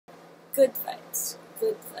Good vibes.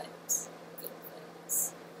 Good vibes. Good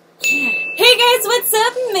vibes. Hey guys, what's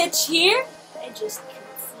up? Mitch here. I just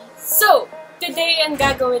can't see. So, today ang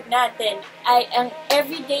gagawin natin ay ang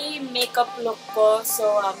everyday makeup look ko. So,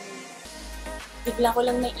 bigla ko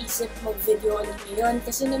lang naisip mag-video ulit ngayon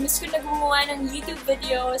kasi na-miss ko na gumawa ng YouTube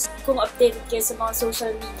videos. Kung updated kayo sa mga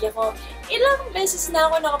social media ko, ilang beses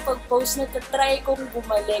na ako nakapag-post na try kong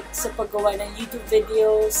bumalik sa paggawa ng YouTube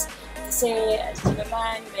videos. Kasi, as you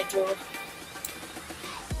naman, medyo...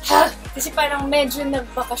 Kasi parang medyo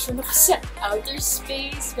nagbakasyon ako sa outer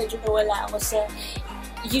space. Medyo nawala ako sa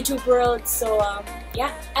YouTube world. So,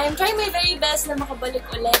 yeah. I'm trying my very best na makabalik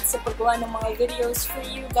ulit sa paggawa ng mga videos for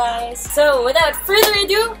you guys. So, without further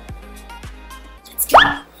ado, let's go!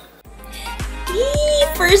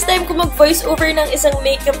 First time ko mag-voice over ng isang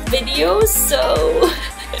makeup video. So,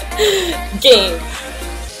 game!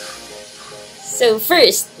 So,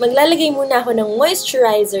 first, maglalagay muna ako ng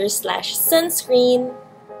moisturizer/sunscreen.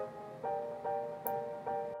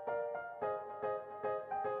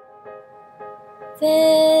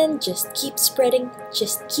 Then, just keep spreading.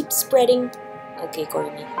 Just keep spreading. Okay,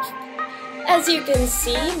 corny. As you can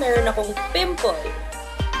see, meron akong pimple.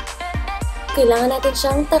 Kailangan natin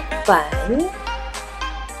siyang takpan.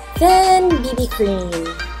 Then, BB cream.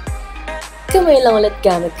 Kamay lang ulit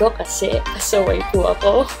gamit ko kasi pasaway po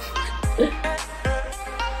ako.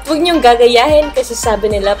 Huwag niyong gagayahin kasi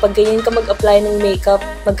sabi nila pag ganyan ka mag-apply ng makeup,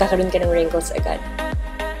 magkakaroon ka ng wrinkles agad.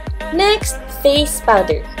 Next, face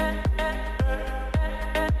powder.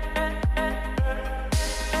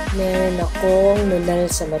 Meron akong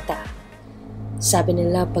nunal sa mata. Sabi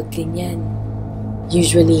nila pag ganyan,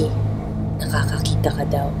 usually, nakakakita ka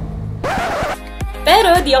daw.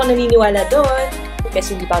 Pero di ako naniniwala doon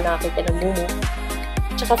kasi hindi pa ako nakakita ng mumu.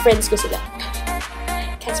 Tsaka friends ko sila.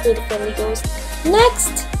 Casper the Friendly Ghost.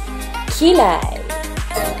 Next, kilay.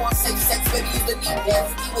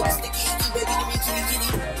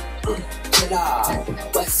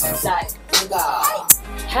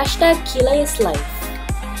 Hashtag kilay is life.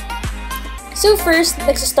 So first,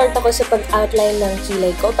 nagsistart ako sa pag-outline ng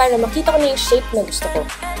kilay ko para makita ko na yung shape na gusto ko.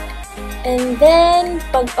 And then,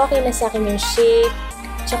 pag okay na sa akin yung shape,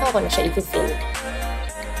 tsaka ko na siya i-fill.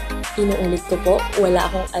 Inuulit ko po, wala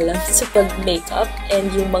akong alam sa pag-makeup and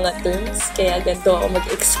yung mga terms, kaya ganito ako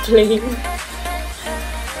mag-explain.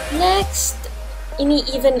 Next,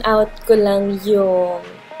 ini-even out ko lang yung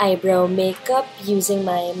eyebrow makeup using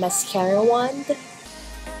my mascara wand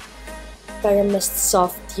para mas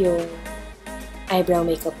soft yung eyebrow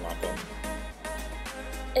makeup natin.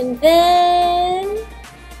 And then,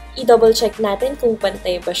 i-double check natin kung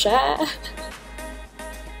pantay ba siya.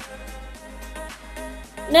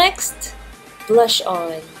 Next, blush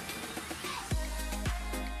on.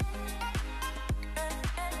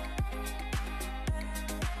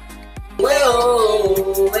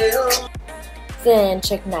 Then,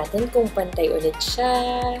 check natin kung pantay ulit siya.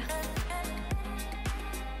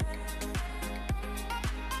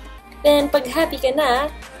 Then, pag happy ka na,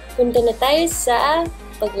 punta na tayo sa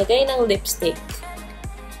paglagay ng lipstick.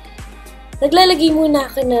 Naglalagay muna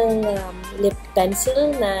ako ng lip pencil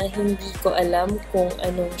na hindi ko alam kung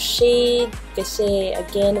anong shade. Kasi,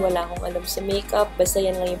 again, wala akong alam sa makeup. Basta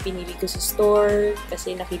yan lang yung pinili ko sa store.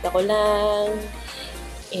 Kasi nakita ko lang.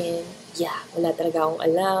 And, yeah, wala talaga akong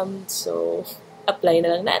alam. So, apply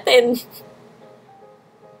na lang natin.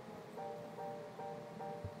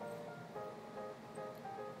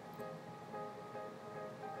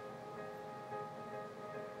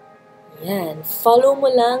 Yan. Follow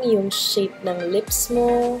mo lang yung shape ng lips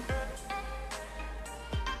mo.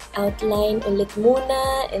 Outline ulit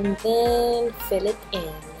muna. And then, fill it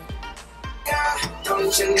in.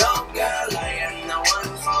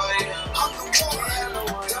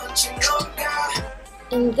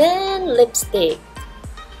 And then, lipstick.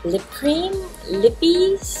 Lip cream,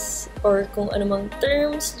 lippies, or kung anumang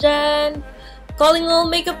terms dyan. Calling all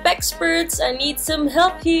makeup experts, I need some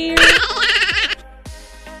help here.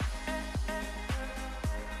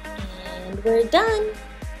 We're done!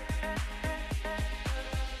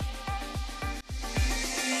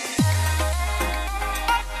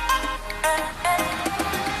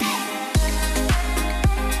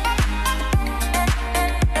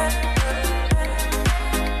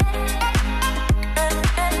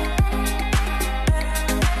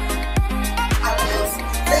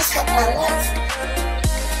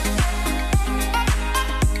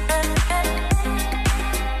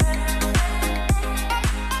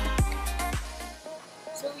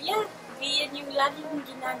 lagi kong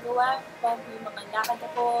ginagawa pag may mga lakad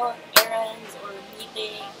ako, errands, or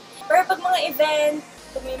meeting. Pero pag may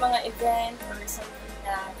mga event or something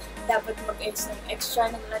na dapat mag-ayos ng extra,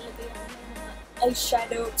 naglalagay ako ng mga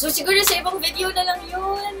eyeshadow. So, siguro sa ibang video na lang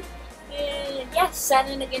yun. And yes,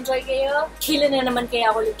 sana nag-enjoy kayo. Kailan na naman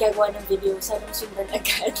kaya ako ulit gagawa ng video? Sana masundan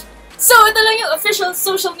agad. So, ito lang yung official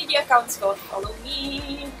social media accounts ko. Follow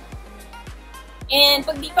me! And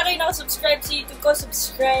pag di pa kayo nakasubscribe sa YouTube ko,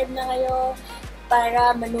 subscribe na kayo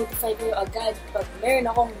para ma-notify kayo agad pag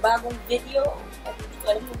meron akong bagong video at hindi ko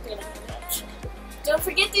alam kung kailan na. Don't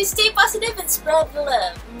forget to stay positive and spread the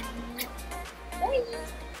love.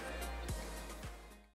 Bye!